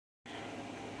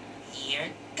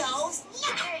goes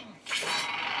nothing.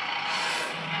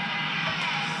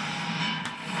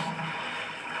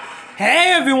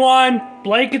 Hey everyone,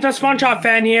 Blake is a SpongeBob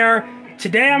fan here.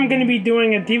 Today I'm going to be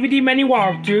doing a DVD menu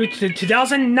walkthrough to the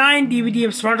 2009 DVD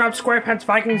of SpongeBob SquarePants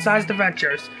Viking Sized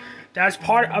Adventures. That is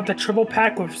part of the triple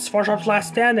pack with SpongeBob's Last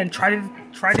Stand and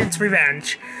Trident's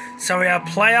Revenge. So we have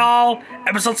Play All,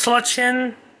 episode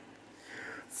selection.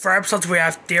 For episodes we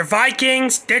have Dear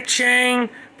Vikings, Ditching,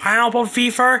 Pineapple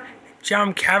Fever,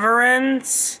 Jump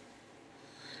Caverns.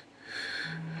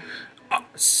 Oh,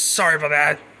 sorry about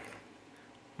that.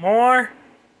 More.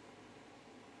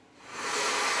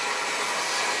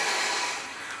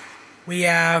 We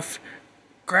have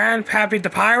Grandpappy the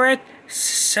Pirate,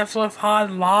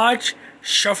 Cephalopod Lodge,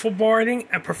 Shuffleboarding,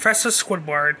 and Professor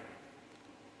Squidward.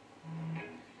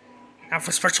 Now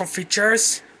for special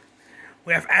features,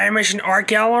 we have Animation Art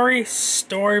Gallery,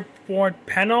 Storyboard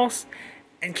Panels,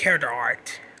 and Character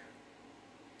Art.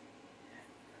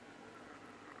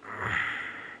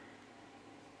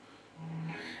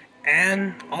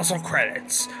 And also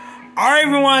credits. Alright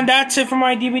everyone, that's it for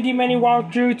my DVD menu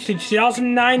walkthrough to the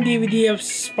 2009 DVD of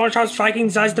SpongeBob's Viking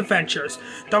Sized Adventures.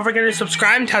 Don't forget to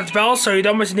subscribe and tap the bell so you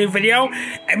don't miss a new video.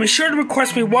 And be sure to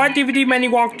request me what DVD menu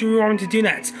walkthrough you want me to do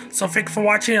next. So thank you for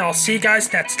watching and I'll see you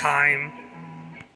guys next time.